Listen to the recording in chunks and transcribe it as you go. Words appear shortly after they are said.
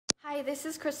Hi, this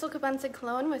is Crystal Cabansag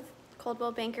Cologne with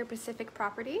Coldwell Banker Pacific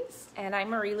Properties. And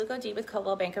I'm Marie Lugoji with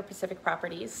Coldwell Banker Pacific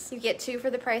Properties. You get two for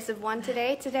the price of one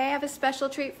today. Today I have a special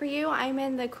treat for you. I'm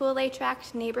in the Kuulei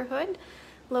Tract neighborhood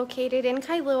located in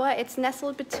Kailua. It's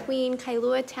nestled between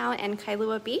Kailua Town and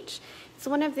Kailua Beach. It's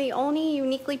one of the only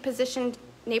uniquely positioned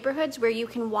neighborhoods where you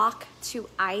can walk to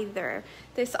either.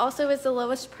 This also is the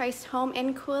lowest priced home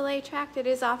in Kuulei Tract. It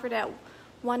is offered at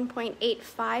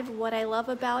 $1.85. What I love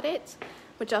about it,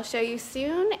 which I'll show you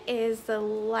soon, is the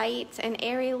light and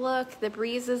airy look, the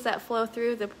breezes that flow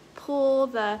through, the pool,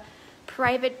 the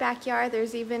private backyard.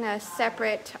 There's even a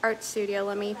separate art studio.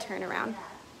 Let me turn around.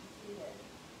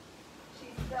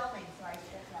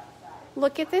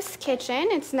 Look at this kitchen.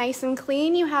 It's nice and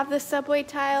clean. You have the subway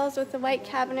tiles with the white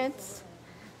cabinets.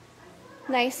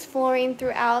 Nice flooring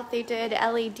throughout. They did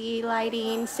LED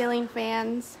lighting, ceiling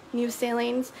fans, new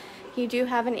ceilings. You do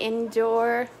have an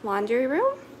indoor laundry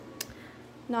room.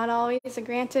 Not always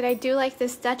granted. I do like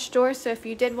this Dutch door, so if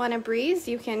you did want to breeze,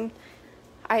 you can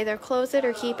either close it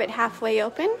or keep it halfway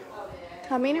open.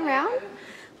 Coming around,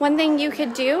 one thing you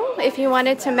could do if you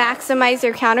wanted to maximize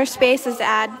your counter space is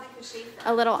add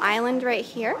a little island right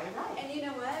here.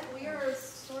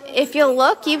 If you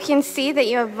look, you can see that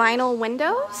you have vinyl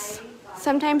windows.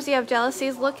 Sometimes you have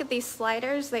jealousies. Look at these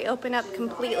sliders. They open up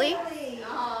completely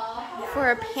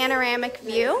for a panoramic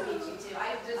view.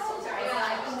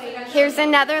 Here's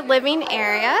another living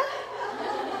area.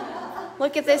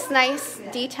 Look at this nice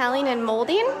detailing and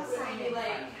molding.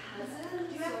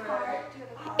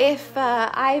 If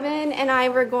Ivan and I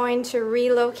were going to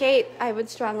relocate, I would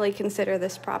strongly consider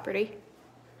this property.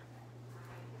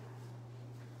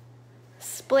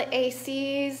 Split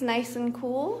ACs, nice and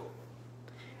cool.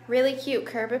 Really cute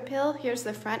curb appeal. Here's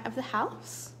the front of the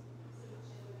house.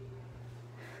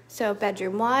 So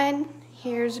bedroom 1,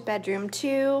 here's bedroom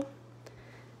 2.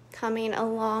 Coming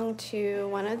along to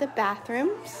one of the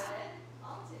bathrooms.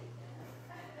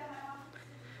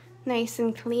 Nice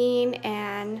and clean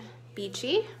and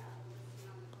beachy.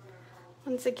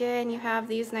 Once again, you have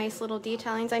these nice little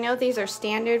detailings. I know these are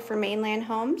standard for mainland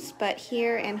homes, but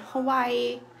here in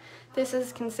Hawaii, this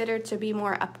is considered to be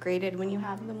more upgraded when you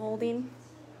have the molding.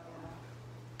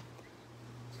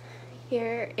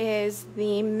 Here is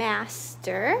the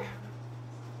master.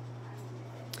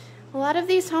 A lot of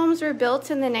these homes were built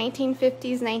in the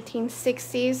 1950s,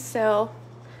 1960s, so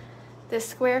the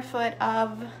square foot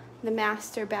of the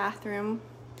master bathroom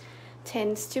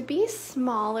tends to be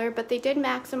smaller, but they did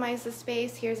maximize the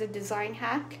space. Here's a design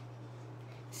hack.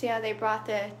 See how they brought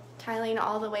the tiling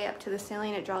all the way up to the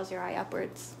ceiling? It draws your eye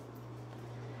upwards.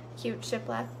 Cute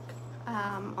shiplap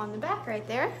on the back right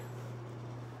there.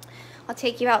 I'll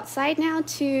take you outside now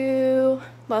to,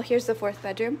 well, here's the 4th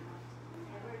bedroom.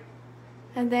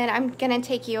 And then I'm gonna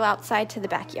take you outside to the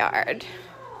backyard.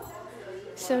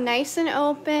 So nice and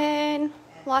open,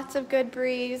 lots of good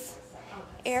breeze,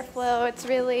 airflow. It's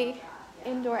really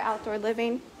indoor-outdoor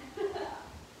living.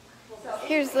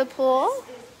 Here's the pool.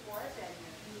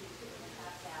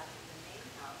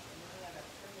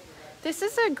 This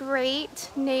is a great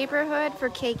neighborhood for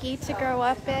Keiki to grow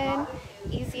up in.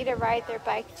 Easy to ride their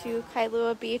bike to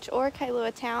Kailua Beach or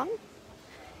Kailua Town.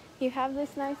 You have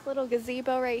this nice little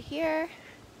gazebo right here.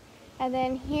 And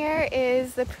then here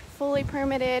is the fully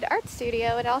permitted art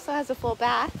studio. It also has a full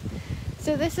bath.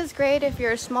 So this is great if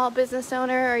you're a small business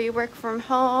owner or you work from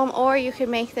home, or you could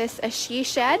make this a she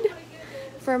shed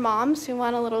for moms who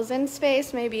want a little zen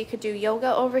space. Maybe you could do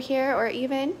yoga over here, or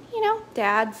even, you know,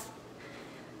 dads,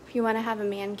 if you want to have a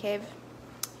man cave.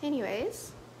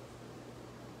 Anyways,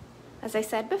 as I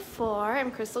said before, I'm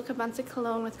Crystal Cabansag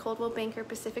Cologne with Coldwell Banker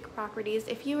Pacific Properties.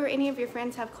 If you or any of your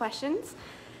friends have questions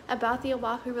about the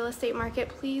Oahu real estate market,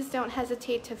 please don't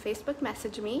hesitate to Facebook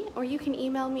message me, or you can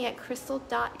email me at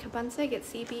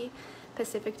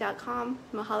crystal.cabansag@cbpacific.com.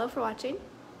 Mahalo for watching.